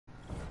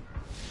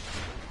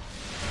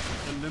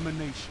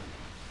Elimination.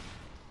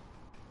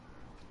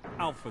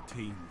 Alpha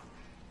team.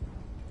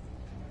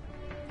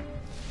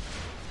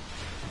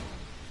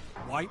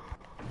 Wipe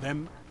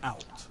them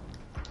out.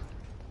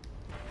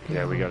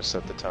 Yeah, we gotta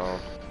set the tone.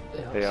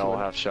 They all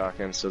have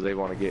shotguns, so they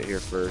want to get here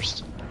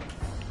first.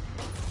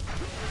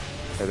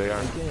 There they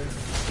are.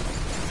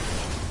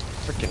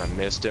 Freaking, I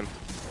missed him.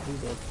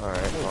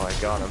 Alright, well, I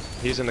got him.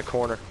 He's in the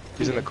corner.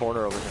 He's in the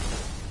corner over here.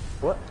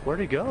 What? Where'd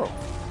he go?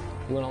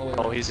 He went all the way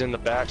Oh, around. he's in the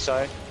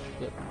backside?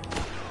 Yep.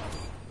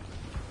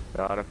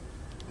 Got him.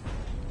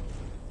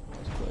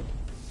 That's quick.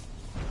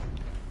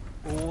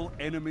 All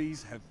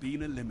enemies have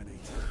been eliminated.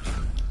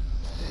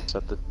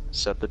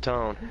 Set the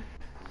tone.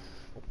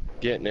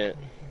 Getting it.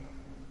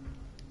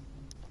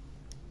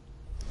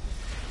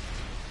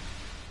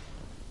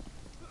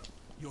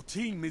 Your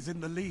team is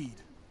in the lead.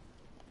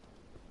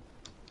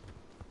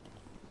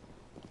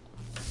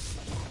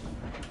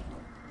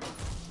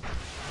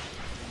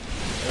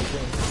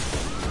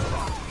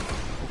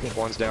 Okay.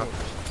 One's down.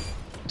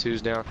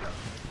 Two's down.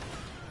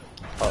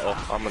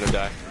 Uh-oh, I'm gonna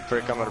die.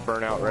 Frick, I'm gonna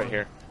burn out right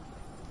here.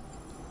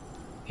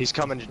 He's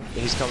coming,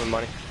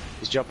 money.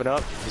 He's jumping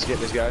up, he's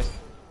getting his guys.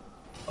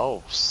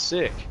 Oh,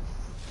 sick.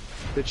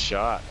 Good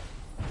shot.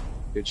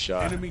 Good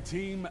shot. Enemy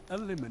team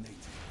eliminated.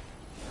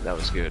 That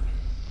was good.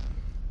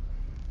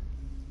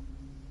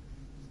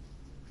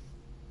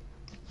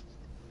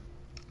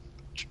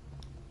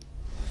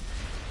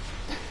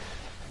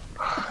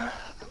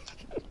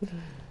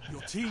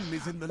 Your team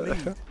is in the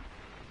lead.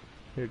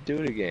 Here, do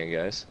it again,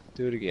 guys.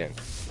 Do it again.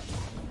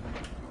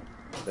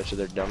 Bet you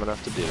they're dumb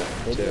enough to do it.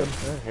 They too. did.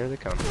 Oh, here they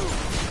come.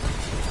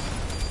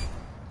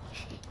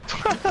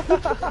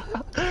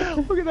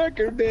 Look at that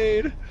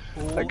grenade.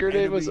 All That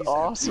grenade was enemies have been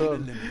awesome.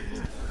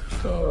 eliminated.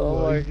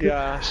 Oh my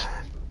gosh.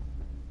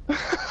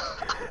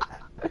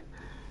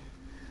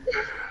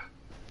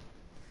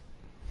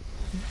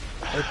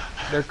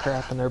 They're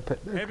crapping their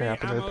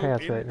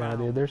pants right now, inbound.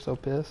 dude. They're so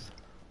pissed.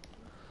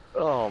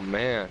 Oh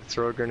man,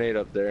 throw a grenade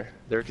up there.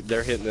 They're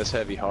hitting this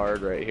heavy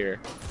hard right here.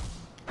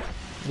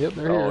 Yep,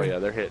 they're Oh here. yeah,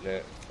 they're hitting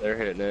it. They're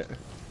hitting it.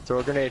 Throw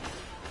a grenade.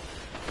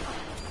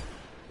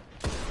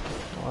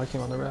 Oh, I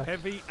came on the rack.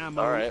 Heavy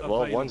ammo Alright,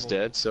 well available. one's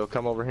dead, so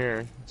come over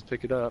here. Let's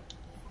pick it up.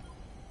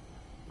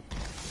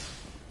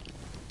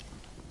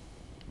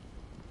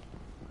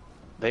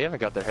 They haven't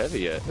got their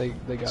heavy yet. They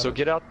got So it.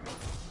 get out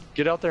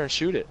there and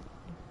shoot it.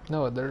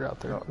 No, they're out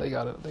there. Oh. They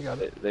got it. They got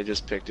it. They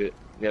just picked it.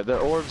 Yeah, the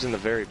orb's in the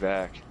very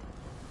back.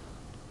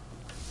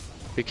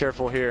 Be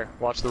careful here.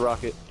 Watch the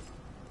rocket.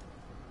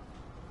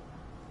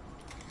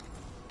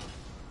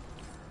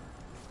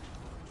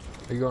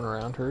 Are you going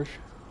around, Hirsch?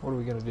 What are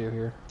we gonna do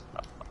here?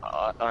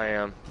 I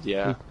am.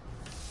 Yeah.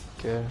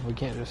 Okay, we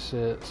can't just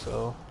sit,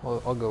 so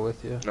I'll go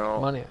with you. No.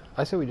 Money.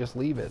 I say we just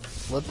leave it.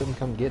 Let them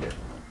come get it.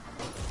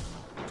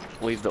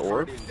 Leave the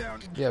orb.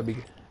 Yeah,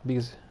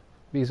 because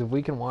if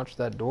we can watch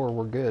that door,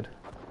 we're good.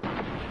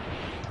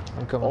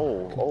 I'm coming.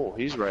 Oh,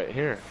 he's right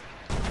here.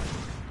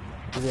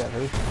 Where's he at,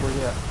 Hirsch? Where's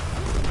he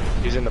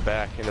at? He's in the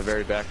back, in the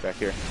very back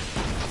here.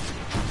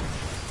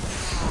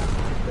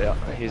 Yeah,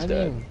 he's I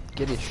dead. didn't even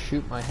get to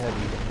shoot my head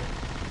even.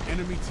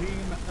 Enemy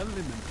team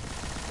eliminated.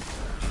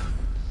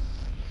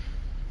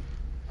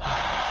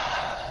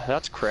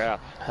 That's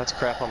crap. That's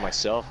crap on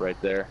myself right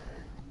there.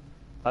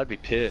 I'd be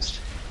pissed.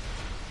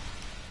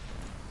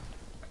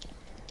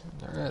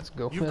 Alright, let's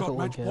go You've got middle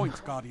match again.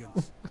 points,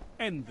 Guardians.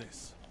 End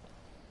this.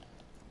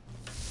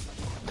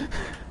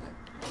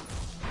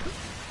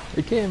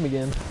 He came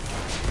again.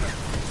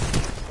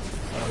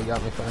 Oh, he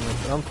got me finally.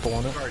 I'm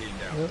pulling it.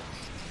 Yep.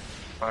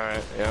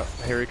 Alright, yeah,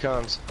 here he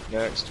comes.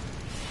 Next.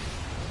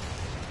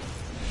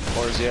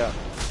 Where's he at?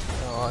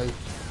 Oh,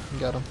 I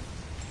got him.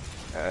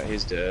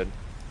 He's dead.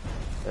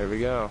 There we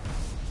go.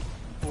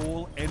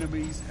 All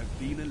enemies have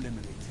been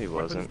eliminated. He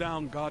Weapons wasn't.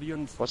 down,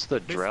 Guardians. What's the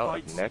This drought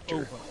fight's nectar?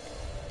 over.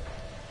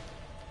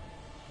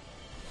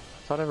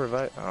 Thought I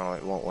revived. Oh,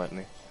 it won't let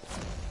me.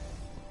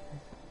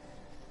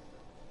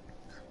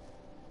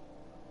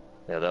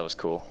 Yeah, that was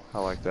cool. I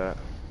like that.